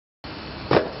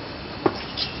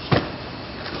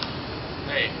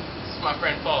my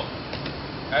friend Paul.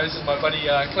 This is my buddy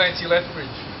Clancy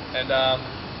Lethbridge, and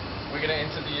we're going to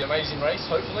enter the amazing race,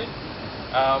 hopefully.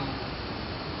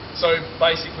 So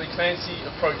basically, Clancy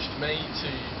approached me to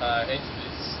enter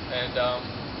this, and I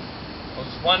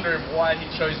was wondering why he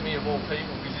chose me of all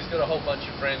people, because he's got a whole bunch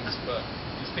of friends, but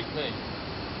he's picked me.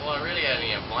 Well, I really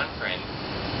only have one friend.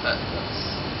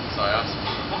 So I asked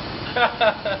Paul.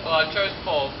 Well, I chose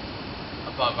Paul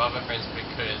above other friends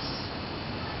because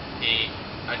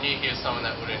I knew he was someone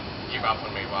that wouldn't give up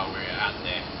on me while we were out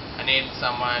there. I needed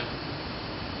someone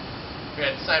who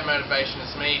had the same motivation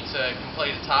as me to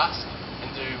complete a task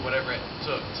and do whatever it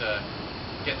took to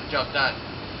get the job done.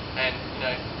 And, you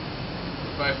know, we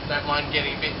both don't mind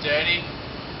getting a bit dirty,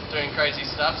 doing crazy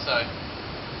stuff, so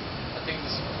I think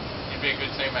you'd be a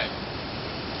good teammate.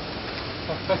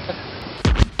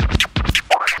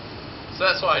 So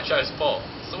that's why I chose Paul.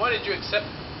 So why did you accept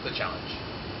the challenge?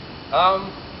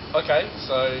 Okay,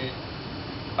 so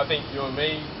I think you and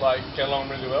me get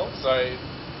along really well, so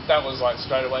that was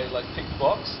straight away tick the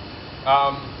box.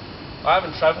 I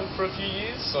haven't travelled for a few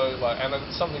years, so and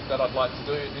it's something that I'd like to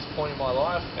do at this point in my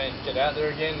life and get out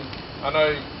there again. I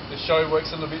know the show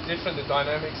works a little bit different. The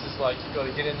dynamics is you've got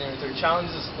to get in there and do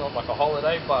challenges. It's not like a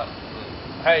holiday, but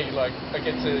hey, I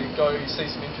get to go see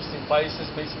some interesting places,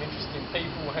 meet some interesting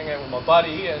people, hang out with my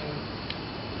buddy, and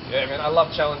yeah, man, I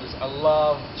love challenges. I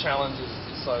love challenges,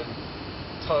 so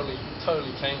totally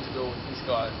keen to do it with this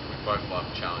guy. We both love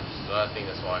challenges, so I think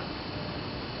that's why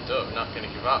we do it. We're not going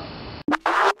to give up.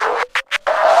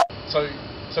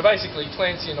 So basically,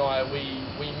 Clancy and I, we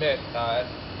met at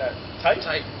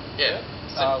Tate. Yeah.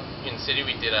 So in the city,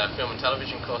 we did a film and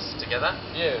television course together.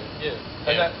 Yeah.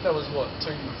 And that was what,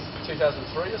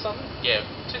 2003 or something? Yeah,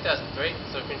 2003.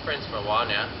 So we've been friends for a while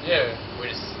now. Yeah. We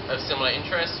just have similar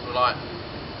interests. We like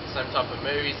the same type of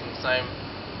movies and same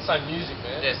music,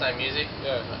 man. Yeah, same music.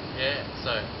 Yeah.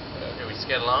 So we just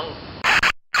get along.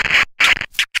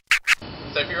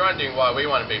 So if you're wondering why we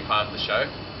want to be part of the show,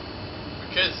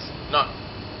 because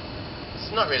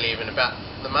it's not really even about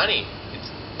the money.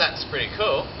 That's pretty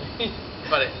cool,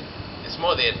 but it's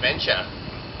more the adventure.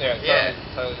 Yeah,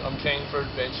 totally. I'm keen for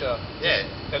adventure. Yeah.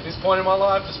 At this point in my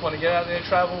life, just want to get out there,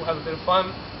 travel, have a bit of fun.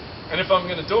 And if I'm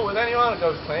going to do it with anyone, I'll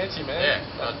go with Clancy, man.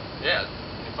 Yeah.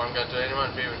 If I'm going to do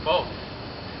anyone, it'd be with Paul.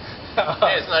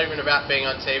 Yeah, it's not even about being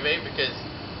on TV, because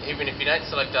even if you don't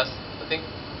select us, I think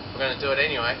we're going to do it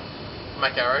anyway.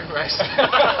 Make our own race.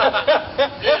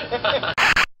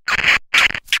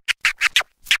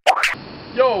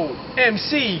 Yo,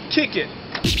 MC, kick it.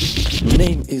 My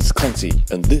name is Clancy,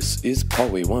 and this is Paul.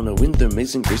 We wanna win the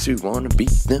amazing race, we wanna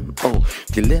beat them all.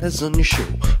 The letters on your show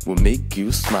will make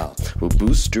you smile, will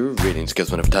boost your ratings,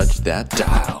 cause when I've touched that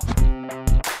dial.